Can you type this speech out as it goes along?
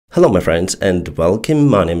Hello my friends and welcome,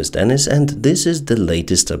 my name is Dennis and this is the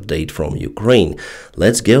latest update from Ukraine.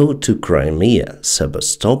 Let's go to Crimea,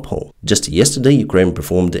 Sevastopol. Just yesterday Ukraine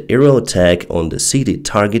performed the aerial attack on the city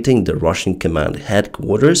targeting the Russian command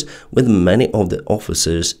headquarters with many of the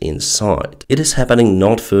officers inside. It is happening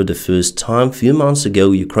not for the first time. Few months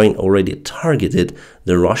ago Ukraine already targeted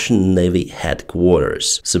the Russian Navy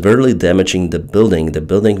headquarters, severely damaging the building. The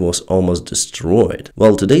building was almost destroyed.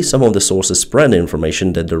 Well, today some of the sources spread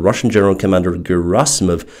information that the Russian General Commander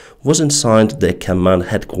Gerasimov was inside the command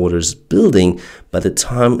headquarters building by the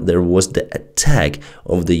time there was the attack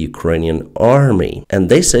of the Ukrainian army. And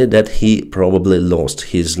they say that he probably lost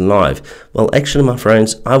his life. Well, actually, my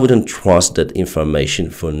friends, I wouldn't trust that information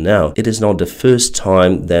for now. It is not the first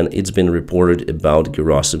time that it's been reported about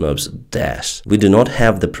Gerasimov's death. We do not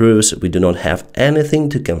have the proofs, we do not have anything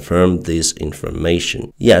to confirm this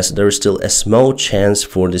information. Yes, there is still a small chance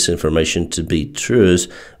for this information to be true,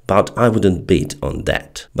 but I wouldn't bet on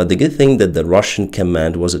that. But the good thing that the Russian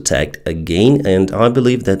command was attacked again, and I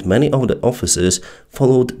believe that many of the officers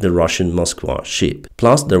followed the Russian Moskva ship.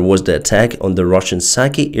 Plus, there was the attack on the Russian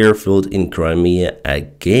Saki airfield in Crimea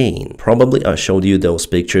again. Probably I showed you those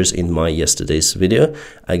pictures in my yesterday's video.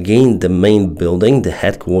 Again, the main building, the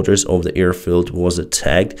headquarters of the airfield, was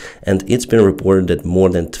attacked, and it's been reported that more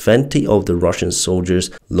than 20 of the Russian soldiers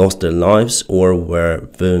lost their lives or were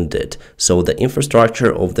wounded. So the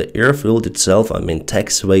infrastructure of the airfield itself, I mean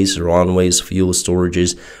taxiways, runways, fuel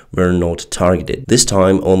storages, were not targeted. This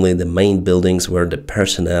time only the main buildings where the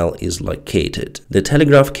personnel is located. The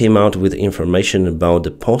Telegraph came out with information about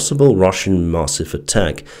the possible Russian massive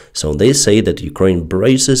attack. So they say that Ukraine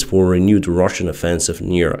braces for renewed Russian offensive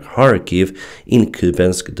near Kharkiv in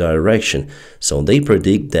Kupiansk direction. So they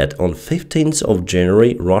predict that on 15th of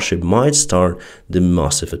January Russia might start the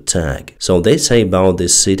massive attack. So they say about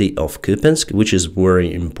this city of Kupiansk, which is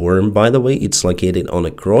very important by the way. It's located on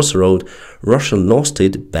a crossroad. Russia lost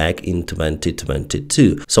it back in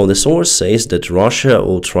 2022. So the source says that Russia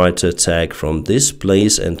will try to attack from this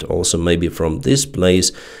place and also maybe from this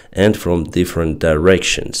place and from different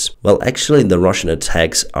directions. Well, actually the Russian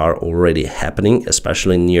attacks are already happening,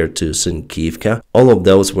 especially near to Sinkivka. All of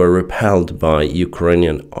those were repelled by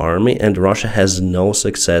Ukrainian army, and Russia has no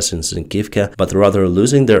success in Sinkivka, but rather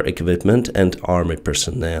losing their equipment and army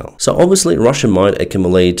personnel. So obviously Russia might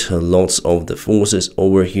accumulate lots of the forces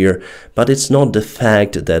over here, but it's not the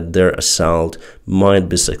fact that their assault might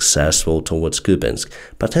be successful towards Kupiansk.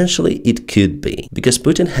 Potentially it could be, because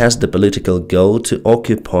Putin has the political goal to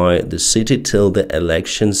occupy the city till the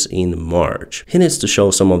elections in March. He needs to show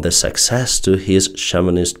some of the success to his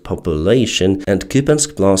chauvinist population, and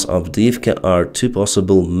Kupiansk plus Avdiivka are two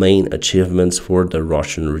possible main achievements for the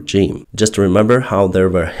Russian regime. Just remember how they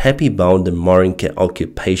were happy about the Marinka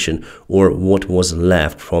occupation, or what was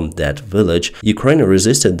left from that village. Ukraine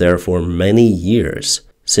resisted there for many years,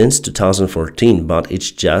 since 2014, but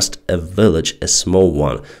it's just a village, a small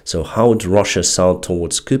one. So how would Russia sell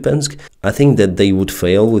towards Kupiansk? I think that they would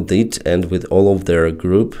fail with it and with all of their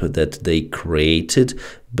group that they created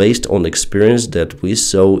based on experience that we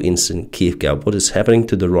saw in Sinkivka. What is happening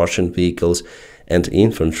to the Russian vehicles and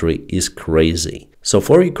infantry is crazy. So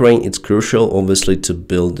for Ukraine, it's crucial obviously to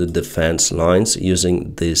build the defense lines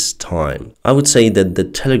using this time. I would say that the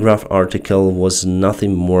Telegraph article was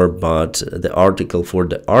nothing more but the article for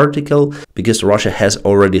the article, because Russia has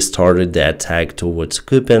already started the attack towards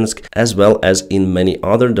Kupiansk, as well as in many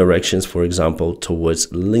other directions, for example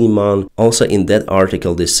towards Liman. Also in that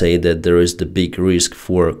article they say that there is the big risk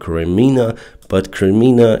for Crimea, but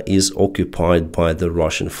Crimea is occupied by the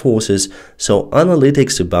Russian forces. So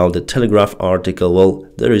analytics about the Telegraph article, well,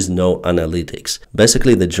 there is no analytics.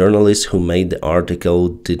 Basically, the journalists who made the article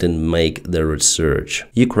didn't make the research.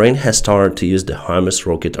 Ukraine has started to use the HIMARS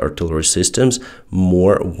rocket artillery systems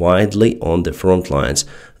more widely on the front lines.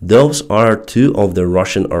 Those are two of the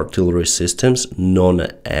Russian artillery systems known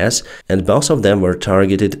as, and both of them were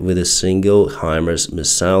targeted with a single HIMARS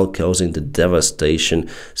missile, causing the devastation.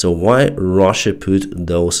 So why Russia put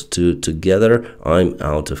those two together, I'm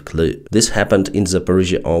out of clue. This happened in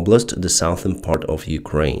Zaporizhia Oblast, the southern part of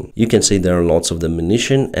Ukraine. You can see there are lots of the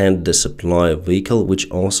munition and the supply vehicle, which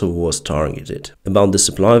also was targeted. About the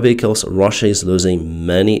supply vehicles, Russia is losing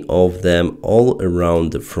many of them all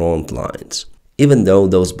around the front lines. Even though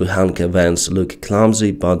those Buhanka vans look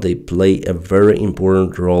clumsy, but they play a very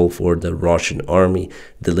important role for the Russian army,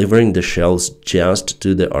 delivering the shells just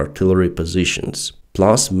to the artillery positions.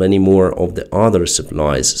 plus many more of the other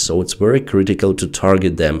supplies, so it's very critical to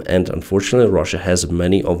target them, and unfortunately Russia has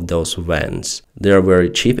many of those vans. They are very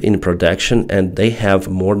cheap in production and they have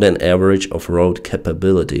more than average off-road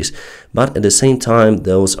capabilities, but at the same time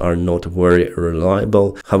those are not very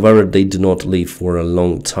reliable. However, they do not live for a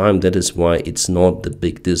long time, that is why it's not the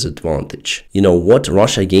big disadvantage. You know what,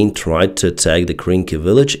 Russia again tried to attack the Crimea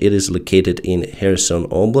village. It is located in Kherson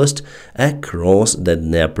Oblast across the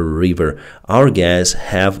Dnieper River. Our guys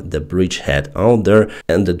have the bridgehead out there,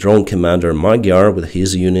 and the drone commander Magyar with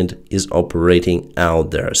his unit is operating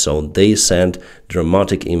out there, so they sent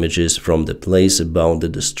dramatic images from the place about the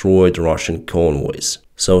destroyed Russian convoys.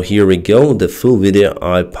 So here we go, the full video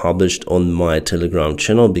I published on my Telegram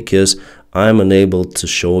channel because I'm unable to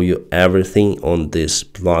show you everything on this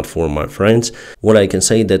platform, my friends. What I can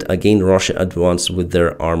say that again Russia advanced with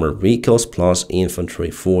their armored vehicles plus infantry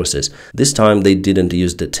forces. This time they didn't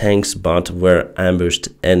use the tanks but were ambushed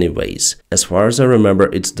anyways. As far as I remember,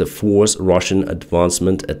 it's the fourth Russian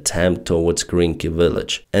advancement attempt towards Crimea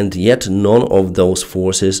village. And yet none of those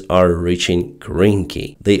forces are reaching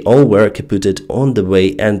Crimea. They all were kaputted on the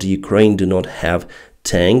way, and Ukraine do not have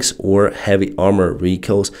tanks or heavy armor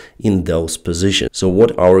vehicles in those positions. So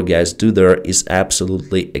what our guys do there is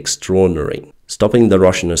absolutely extraordinary. Stopping the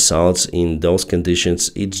Russian assaults in those conditions,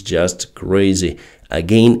 it's just crazy.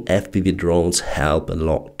 Again, FPV drones help a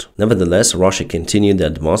lot. Nevertheless, Russia continued the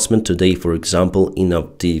advancement today, for example, in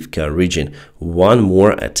Avdiivka region. One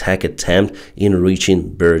more attack attempt in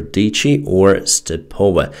reaching Berdichi or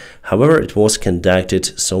Stepova. However, it was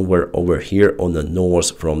conducted somewhere over here on the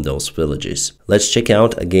north from those villages. Let's check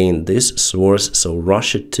out again this source. So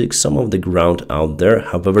Russia took some of the ground out there.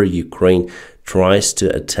 However, Ukraine tries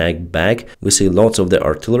to attack back. We see lots of the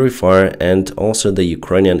artillery fire and also the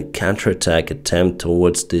Ukrainian counterattack attempt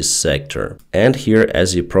towards this sector. And here,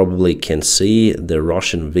 as you probably can see, the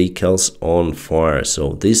Russian vehicles on fire.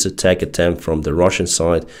 So this attack attempt from the Russian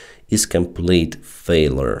side is complete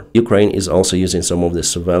failure. Ukraine is also using some of the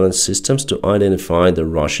surveillance systems to identify the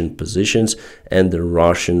Russian positions and the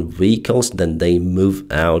Russian vehicles, then they move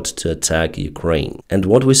out to attack Ukraine. And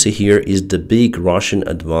what we see here is the big Russian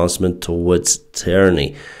advancement towards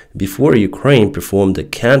Terny. Before, Ukraine performed a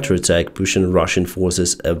counterattack pushing Russian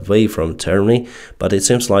forces away from Terny, but it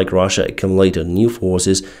seems like Russia accumulated new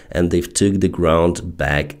forces and they've took the ground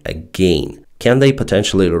back again. Can they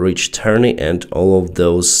potentially reach Terny and all of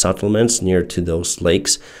those settlements near to those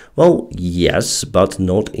lakes? Well, yes, but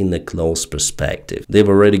not in a close perspective. They've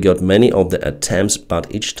already got many of the attempts,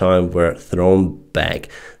 but each time were thrown back.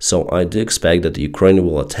 So I do expect that Ukraine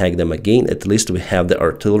will attack them again. At least we have the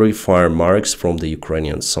artillery fire marks from the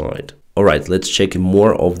Ukrainian side. Alright, let's check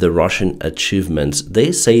more of the Russian achievements.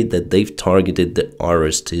 They say that they've targeted the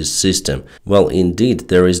RST system. Well, indeed,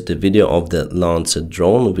 there is the video of the Lancet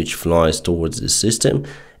drone which flies towards the system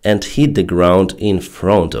and hit the ground in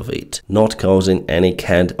front of it, not causing any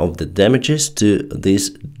kind of the damages to this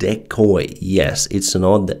decoy. Yes, it's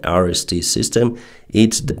not the RST system,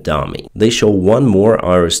 it's the dummy. They show one more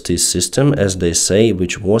RST system, as they say,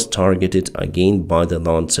 which was targeted again by the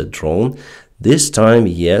Lancet drone. This time,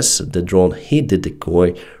 yes, the drone hit the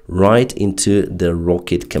decoy right into the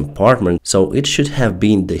rocket compartment, so it should have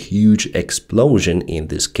been the huge explosion in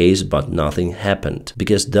this case, but nothing happened,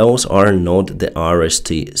 because those are not the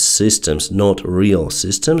RST systems, not real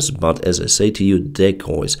systems, but as I say to you,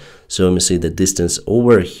 decoys. So let me see the distance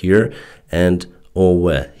over here and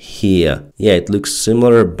over here. Yeah, it looks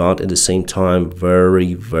similar, but at the same time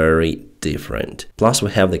very different. Plus,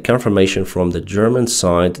 we have the confirmation from the German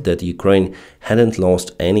side that Ukraine hadn't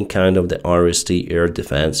lost any kind of the RST air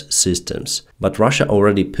defense systems. But Russia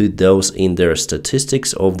already put those in their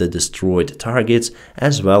statistics of the destroyed targets,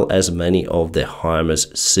 as well as many of the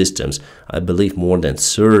HIMARS systems. I believe more than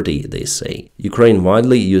 30, they say. Ukraine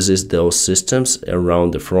widely uses those systems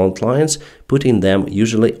around the front lines, putting them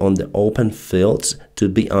usually on the open fields to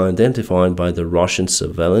be identified by the Russian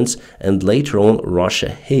surveillance, and later on Russia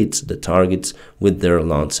hits the targets with their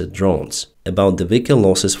Lancet drones. About the vehicle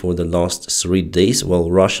losses for the last 3 days, well,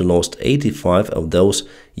 Russia lost 85 of those,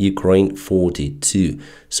 Ukraine 42.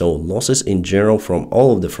 So losses in general from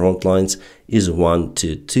all of the front lines is 1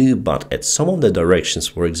 to 2, but at some of the directions,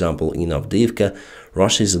 for example in Avdiivka,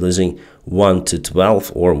 Russia is losing 1 to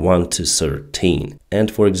 12 or 1 to 13. And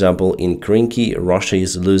for example in Crimea, Russia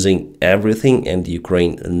is losing everything and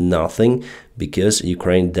Ukraine nothing, because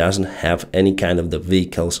Ukraine doesn't have any kind of the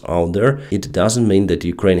vehicles out there. It doesn't mean that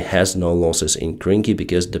Ukraine has no losses in Crimea,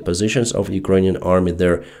 because the positions of Ukrainian army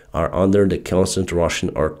there are under the constant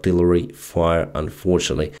Russian artillery fire.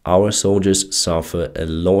 Unfortunately, our soldiers suffer a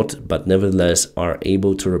lot, but nevertheless nevertheless are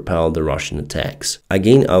able to repel the Russian attacks.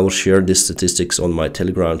 Again, I will share these statistics on my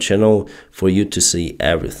Telegram channel for you to see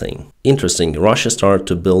everything. Interesting, Russia started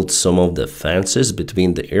to build some of the fences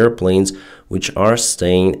between the airplanes which are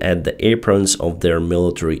staying at the aprons of their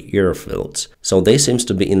military airfields. So they seems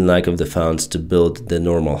to be in lack of the funds to build the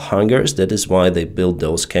normal hangars, that is why they build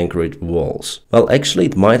those concrete walls. Well, actually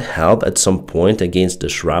it might help at some point against the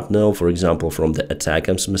shrapnel, for example from the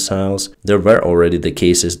ATACMS missiles. There were already the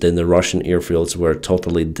cases that the Russian airfields were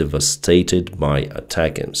totally devastated by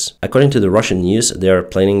ATACMS. According to the Russian news, they are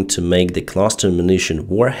planning to make the cluster munition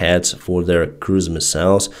warheads for their cruise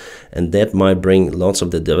missiles, and that might bring lots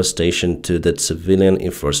of the devastation to the civilian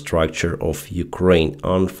infrastructure of Ukraine,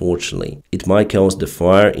 unfortunately. It might cause the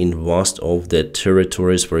fire in vast of the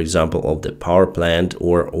territories, for example, of the power plant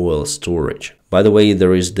or oil storage. By the way,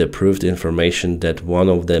 there is the proved information that one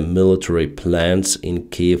of the military plants in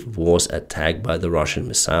Kiev was attacked by the Russian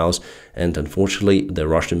missiles, and unfortunately the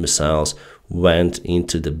Russian missiles went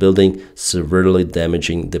into the building, severely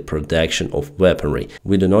damaging the production of weaponry.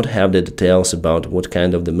 We do not have the details about what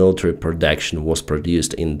kind of the military production was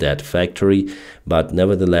produced in that factory, but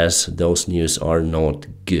nevertheless those news are not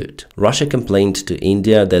good. Russia complained to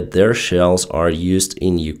India that their shells are used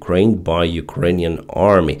in Ukraine by Ukrainian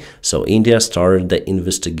army, so India started the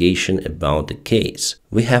investigation about the case.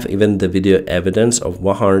 We have even the video evidence of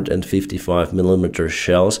 155mm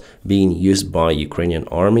shells being used by Ukrainian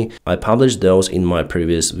army. I published those in my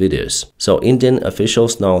previous videos. So Indian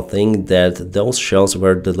officials now think that those shells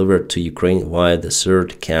were delivered to Ukraine via the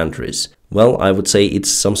third countries. Well, I would say it's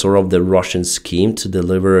some sort of the Russian scheme to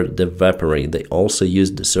deliver the weaponry. They also use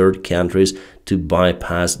the third countries to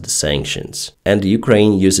bypass the sanctions. And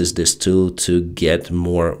Ukraine uses this tool to get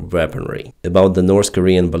more weaponry. About the North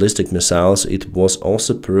Korean ballistic missiles, it was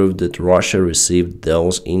also proved that Russia received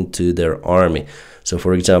those into their army. So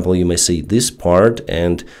for example, you may see this part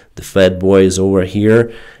and the fat boy is over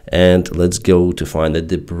here, and let's go to find the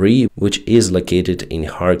debris which is located in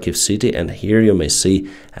Kharkiv city, and here you may see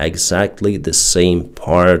exactly the same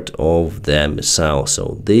part of the missile.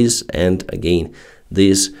 So this and again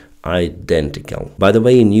this identical. By the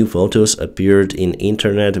way, new photos appeared in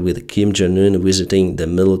internet with Kim Jong-un visiting the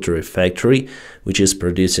military factory which is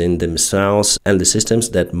producing the missiles and the systems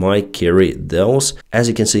that might carry those. As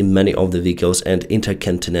you can see, many of the vehicles and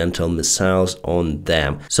intercontinental missiles on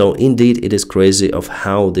them. So indeed it is crazy of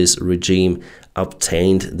how this regime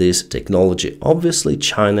obtained this technology. Obviously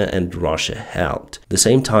China and Russia helped. At the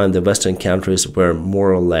same time, the Western countries were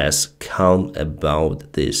more or less calm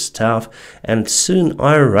about this stuff, and soon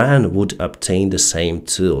Iran would obtain the same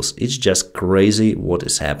tools. It's just crazy what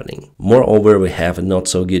is happening. Moreover, we have not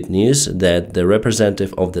so good news that the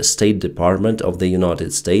representative of the State Department of the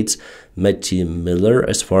United States, Matthew Miller,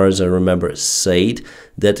 as far as I remember, said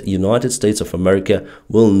that United States of America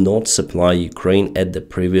will not supply Ukraine at the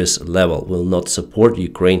previous level, will not support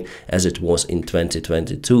Ukraine as it was in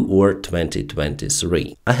 2022 or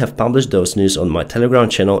 2023. I have published those news on my Telegram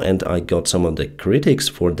channel, and I got some of the critics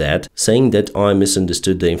for that, saying that I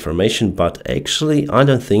misunderstood the information, but actually I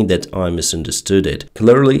don't think that I misunderstood it.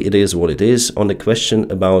 Clearly it is what it is. On the question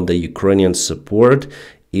about the Ukrainian support,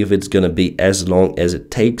 if it's gonna be as long as it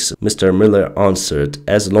takes, Mr. Miller answered,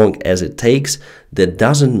 as long as it takes, that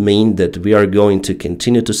doesn't mean that we are going to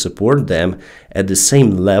continue to support them at the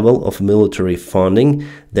same level of military funding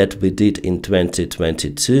that we did in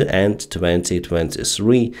 2022 and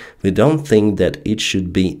 2023. We don't think that it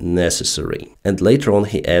should be necessary. And later on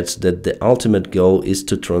he adds that the ultimate goal is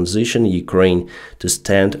to transition Ukraine to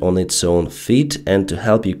stand on its own feet and to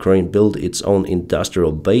help Ukraine build its own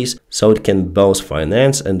industrial base so it can both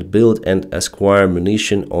finance and build and acquire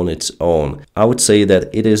munition on its own. I would say that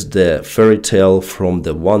it is the fairy tale from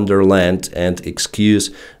the Wonderland and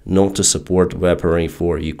excuse not to support weaponry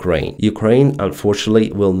for Ukraine. Ukraine,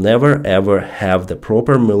 unfortunately, will never ever have the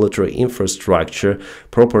proper military infrastructure,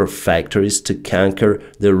 proper factories to conquer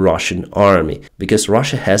the Russian army, because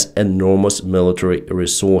Russia has enormous military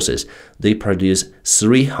resources. They produce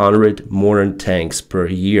 300 modern tanks per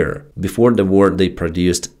year. Before the war, they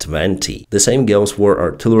produced 20. The same goes for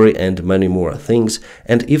artillery and many more things.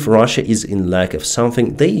 And if Russia is in lack of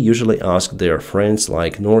something, they usually ask their friends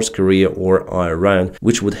like North Korea or Iran,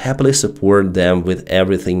 which would happily support them with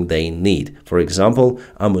everything they need. For example,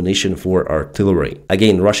 ammunition for artillery.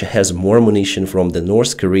 Again, Russia has more ammunition from the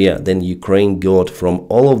North Korea than Ukraine got from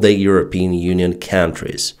all of the European Union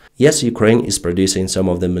countries. Yes, Ukraine is producing some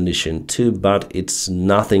of the munition too, but it's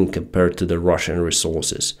nothing compared to the Russian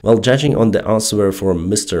resources. Well, judging on the answer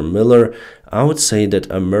from Mr. Miller, I would say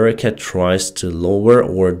that America tries to lower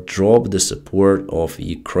or drop the support of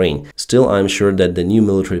Ukraine. Still, I'm sure that the new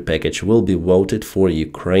military package will be voted for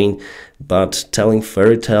Ukraine, but telling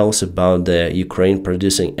fairy tales about the Ukraine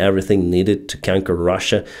producing everything needed to conquer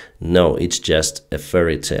Russia, no, it's just a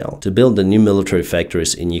fairy tale. To build the new military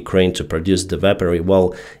factories in Ukraine to produce the weaponry,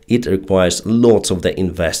 well, it requires lots of the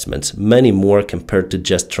investments, many more compared to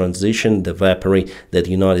just transition the weaponry that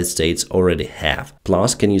the United States already have.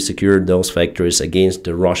 Plus, can you secure those factories against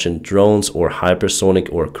the Russian drones or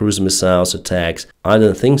hypersonic or cruise missiles attacks? I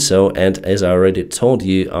don't think so, and as I already told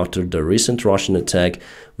you, after the recent Russian attack,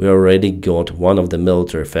 we already got one of the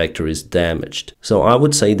military factories damaged. So I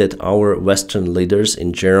would say that our Western leaders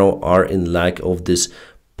in general are in lack of this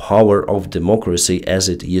power of democracy as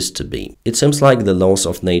it used to be. It seems like the laws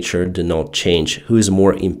of nature do not change. Who is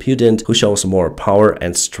more impudent, who shows more power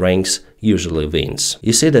and strength, usually wins.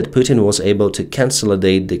 You see that Putin was able to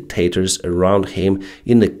consolidate dictators around him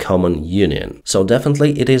in a common union. So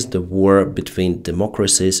definitely it is the war between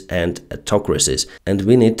democracies and autocracies, and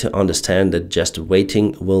we need to understand that just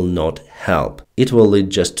waiting will not help. It will lead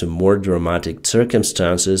just to more dramatic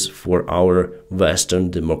circumstances for our Western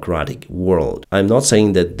democratic world. I'm not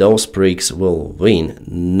saying that those pricks will win.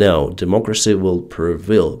 No, democracy will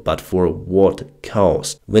prevail, but for what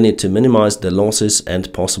cost? We need to minimize the losses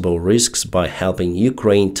and possible risks by helping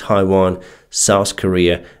Ukraine, Taiwan, South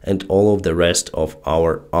Korea, and all of the rest of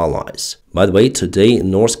our allies. By the way, today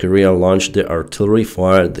North Korea launched the artillery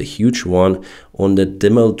fire, the huge one, on the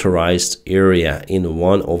demilitarized area in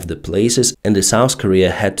one of the places, and the South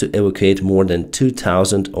Korea had to evacuate more than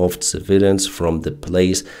 2,000 of civilians from the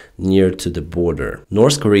place near to the border.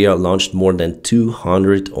 North Korea launched more than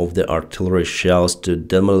 200 of the artillery shells to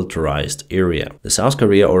demilitarized area. The South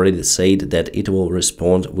Korea already said that it will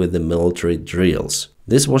respond with the military drills.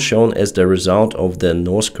 This was shown as the result of the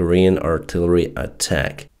North Korean artillery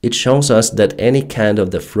attack. It shows us that any kind of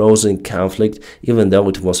the frozen conflict, even though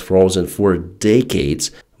it was frozen for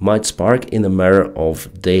decades, might spark in a matter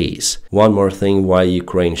of days. One more thing why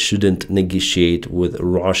Ukraine shouldn't negotiate with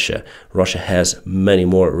Russia. Russia has many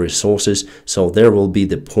more resources, so there will be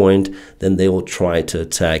the point, then they will try to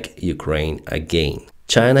attack Ukraine again.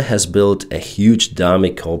 China has built a huge dummy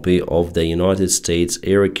copy of the United States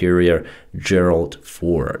air carrier Gerald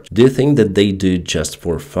Ford. Do you think that they do just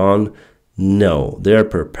for fun? No, they are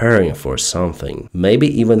preparing for something. Maybe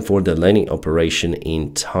even for the landing operation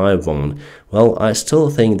in Taiwan. Well, I still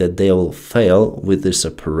think that they will fail with this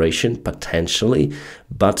operation potentially,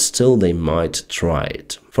 but still they might try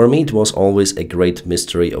it. For me, it was always a great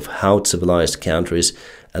mystery of how civilized countries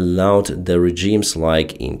allowed the regimes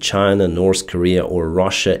like in China, North Korea or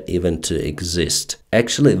Russia even to exist.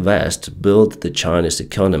 Actually, West built the Chinese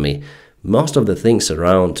economy. Most of the things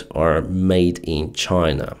around are made in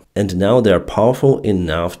China. And now they are powerful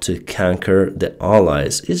enough to conquer the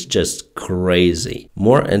allies. It's just crazy.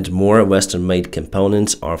 More and more Western-made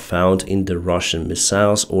components are found in the Russian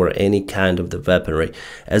missiles or any kind of the weaponry.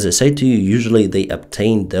 As I said to you, usually they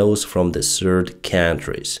obtain those from the third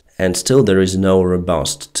countries. And still there is no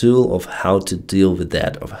robust tool of how to deal with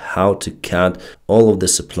that, of how to cut all of the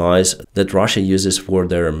supplies that Russia uses for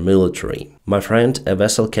their military. My friend, a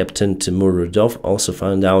vessel captain Timur Rudov, also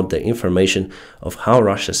found out the information of how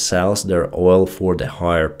Russia sells their oil for the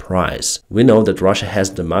higher price. We know that Russia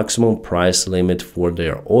has the maximum price limit for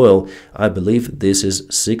their oil. I believe this is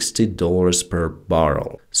 $60 per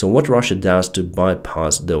barrel. So what Russia does to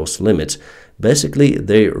bypass those limits? Basically,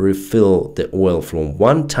 they refill the oil from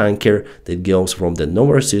one tanker that goes from the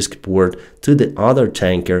Novorossiysk port to the other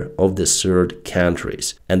tanker of the third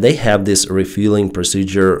countries. And they have this refilling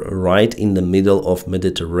procedure right in the middle of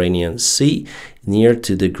Mediterranean Sea, near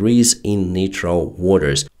to the Greece in neutral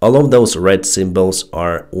waters. All of those red symbols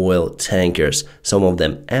are oil tankers, some of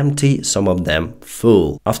them empty, some of them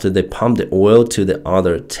full. After they pump the oil to the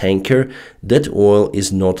other tanker, that oil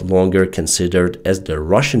is not longer considered as the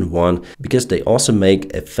Russian one because they also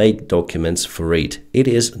make a fake documents for it. It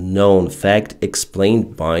is known fact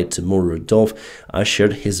explained by Timur Rudov. I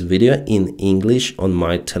shared his video in English on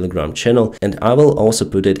my Telegram channel, and I will also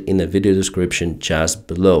put it in the video description just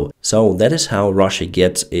below. So that is how Russia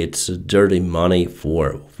gets its dirty money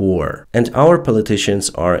for war. And our politicians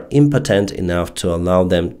are impotent enough to allow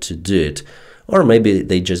them to do it. Or maybe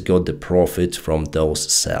they just got the profit from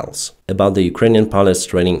those sales. about the Ukrainian pilots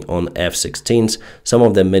training on F-16s. Some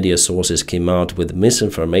of the media sources came out with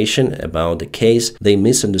misinformation about the case. They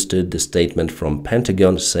misunderstood the statement from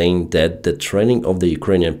Pentagon saying that the training of the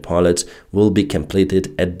Ukrainian pilots will be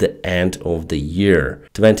completed at the end of the year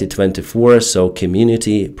 2024. So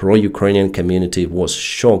pro-Ukrainian community was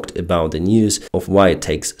shocked about the news of why it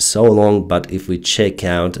takes so long. But if we check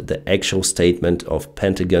out the actual statement of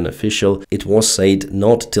Pentagon official, it was said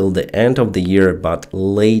not till the end of the year but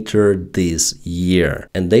later this year.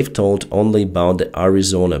 And they've told only about the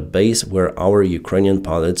Arizona base where our Ukrainian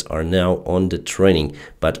pilots are now on the training,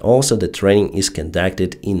 but also the training is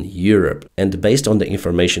conducted in Europe. And based on the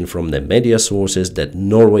information from the media sources that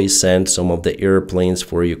Norway sent some of the airplanes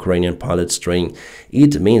for Ukrainian pilots training,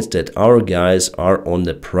 it means that our guys are on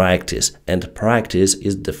the practice, and practice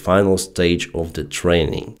is the final stage of the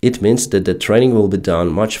training. It means that the training will be done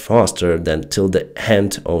much faster than till the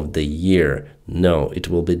end of the year. No, it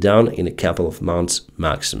will be done in a couple of months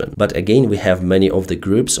maximum. But again, we have many of the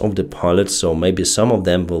groups of the pilots, so maybe some of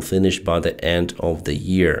them will finish by the end of the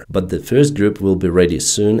year. But the first group will be ready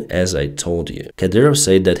soon, as I told you. Kadyrov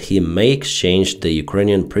said that he may exchange the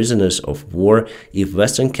Ukrainian prisoners of war if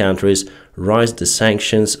Western countries raise the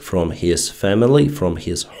sanctions from his family, from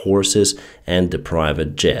his horses and the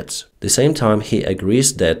private jets. At the same time, he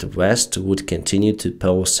agrees that West would continue to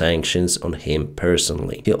pose sanctions on him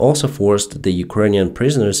personally. He also forced the Ukrainian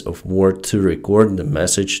prisoners of war to record the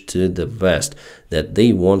message to the West that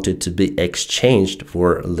they wanted to be exchanged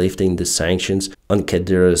for lifting the sanctions on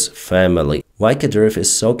Kadyrov's family. Why Kadyrov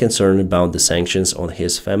is so concerned about the sanctions on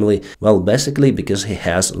his family? Well, basically because he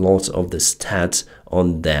has lots of the stats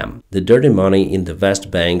on them. The dirty money in the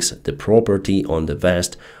West banks, the property on the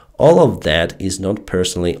West, all of that is not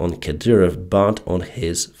personally on Kadyrov but on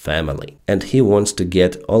his family. And he wants to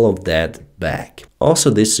get all of that back.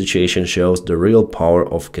 Also, this situation shows the real power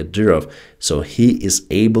of Kadyrov, so he is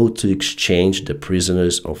able to exchange the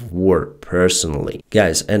prisoners of war personally.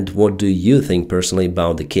 Guys, and what do you think personally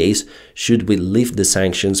about the case? Should we lift the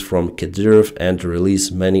sanctions from Kadyrov and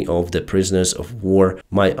release many of the prisoners of war?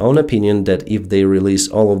 My own opinion that if they release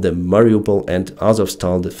all of the Mariupol and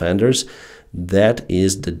Azovstal defenders, that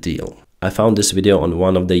is the deal. I found this video on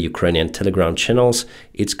one of the Ukrainian Telegram channels.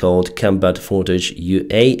 It's called Combat Footage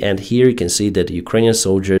UA, and here you can see that the Ukrainian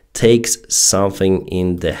soldier takes something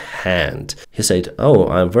in the hand. He said, "Oh,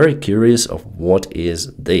 I'm very curious of what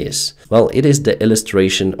is this." Well, it is the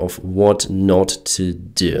illustration of what not to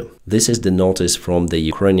do. This is the notice from the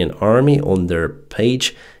Ukrainian army on their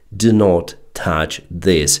page. Do not touch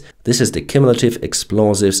this. This is the cumulative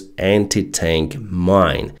explosives anti-tank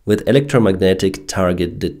mine with electromagnetic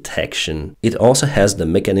target detection. It also has the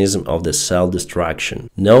mechanism of the self-destruction.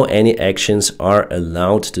 No any actions are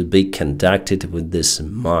allowed to be conducted with this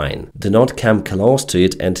mine. Do not come close to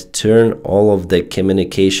it and turn all of the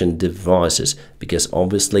communication devices, because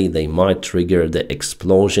obviously they might trigger the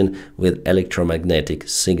explosion with electromagnetic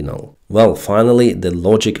signal. Well, finally, the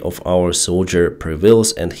logic of our soldier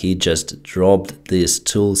prevails, and he just dropped this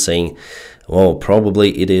tool saying, well,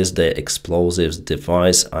 probably it is the explosives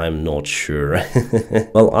device, I'm not sure.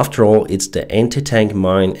 Well, after all, it's the anti-tank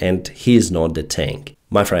mine and he is not the tank.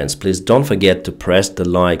 My friends, please don't forget to press the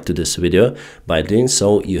like to this video. By doing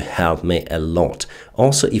so, you help me a lot.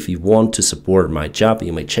 Also, if you want to support my job,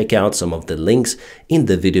 you may check out some of the links in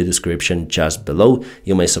the video description just below.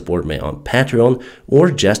 You may support me on Patreon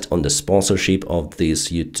or just on the sponsorship of this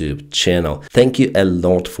YouTube channel. Thank you a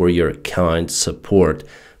lot for your kind support.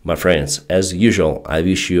 My friends, as usual, I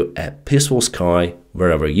wish you a peaceful sky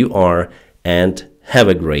wherever you are and have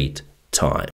a great time.